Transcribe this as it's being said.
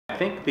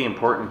think the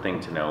important thing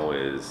to know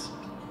is,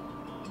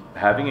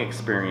 having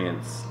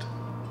experienced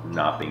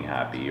not being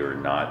happy or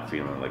not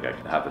feeling like I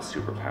have a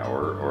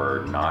superpower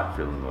or not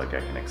feeling like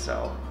I can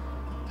excel,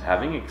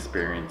 having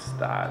experienced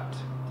that,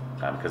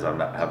 because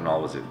haven't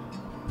always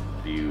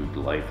viewed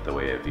life the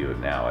way I view it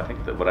now, I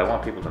think that what I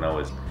want people to know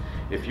is,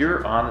 if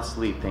you're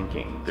honestly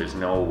thinking there's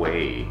no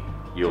way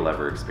you'll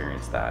ever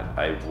experience that,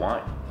 I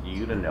want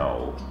you to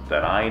know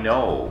that I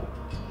know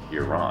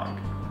you're wrong.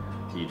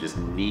 You just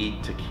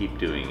need to keep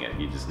doing it.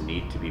 You just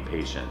need to be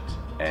patient,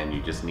 and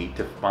you just need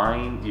to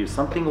find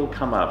something will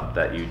come up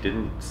that you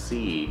didn't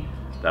see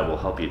that will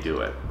help you do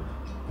it.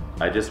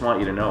 I just want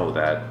you to know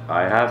that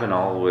I haven't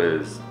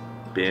always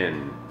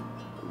been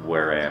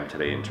where I am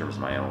today in terms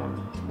of my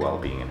own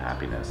well-being and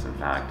happiness. In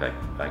fact,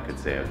 I could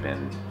say I've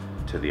been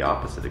to the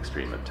opposite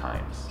extreme at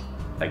times.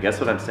 I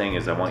guess what I'm saying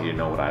is, I want you to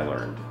know what I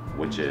learned,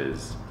 which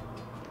is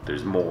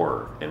there's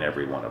more in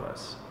every one of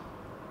us.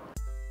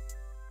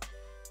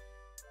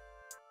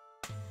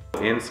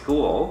 In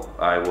school,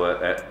 I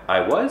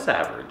was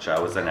average. I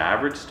was an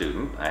average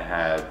student. I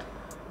had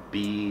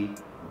B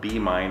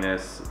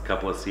minus, a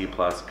couple of C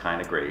plus kind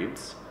of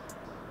grades.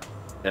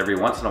 Every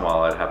once in a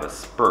while, I'd have a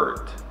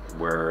spurt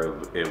where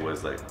it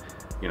was like,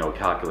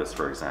 calculus,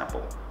 for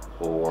example,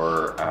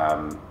 or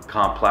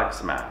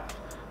complex math.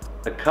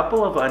 A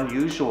couple of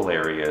unusual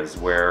areas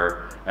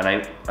where,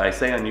 and I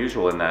say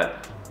unusual in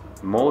that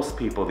most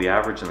people, the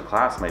average in the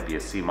class might be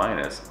a C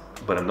minus,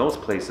 but in those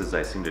places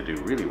I seem to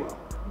do really well.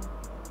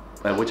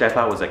 Which I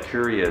thought was a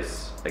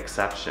curious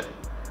exception.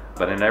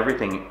 But in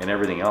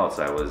everything else,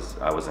 I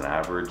was an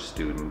average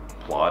student,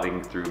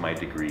 plodding through my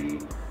degree,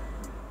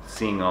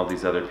 seeing all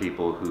these other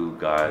people who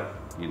got,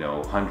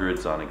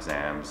 hundreds on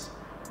exams,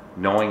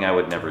 knowing I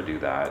would never do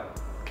that,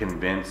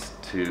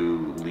 convinced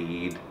to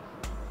lead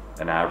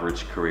an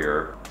average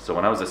career. So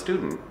when I was a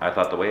student, I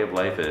thought the way of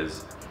life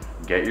is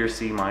get your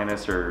C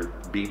minus or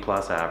B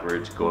plus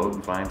average, go out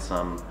and find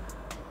some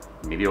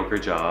mediocre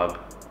job,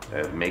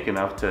 make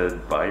enough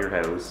to buy your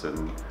house,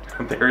 and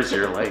there's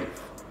your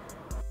life.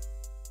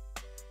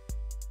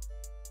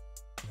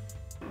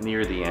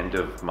 Near the end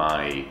of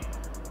my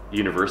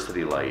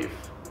university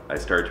life, I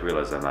started to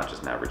realize I'm not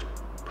just an average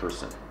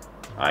person.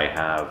 I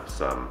have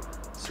some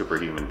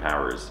superhuman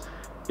powers.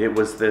 It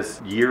was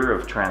this year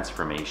of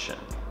transformation.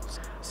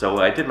 So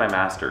I did my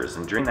master's,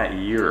 and during that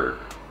year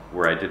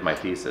where I did my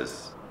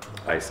thesis,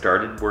 I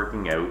started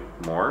working out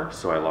more,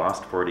 so I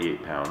lost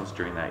 48 pounds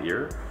during that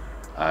year.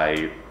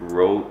 I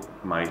wrote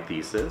my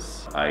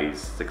thesis. I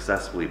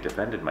successfully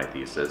defended my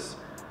thesis.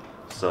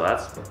 So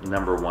that's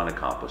number one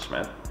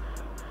accomplishment.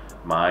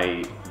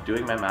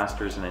 Doing my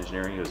master's in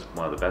engineering was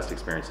one of the best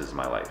experiences of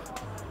my life.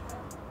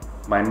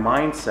 My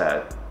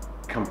mindset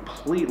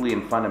completely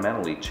and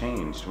fundamentally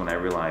changed when I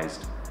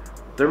realized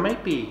there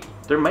might be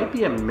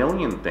a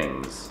million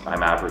things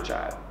I'm average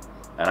at,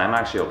 and I'm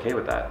actually okay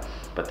with that.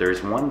 But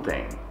there's one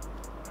thing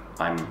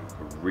I'm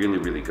really,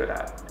 really good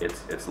at.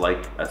 It's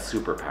like a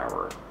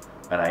superpower.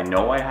 And I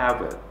know I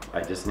have it.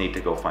 I just need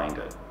to go find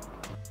it.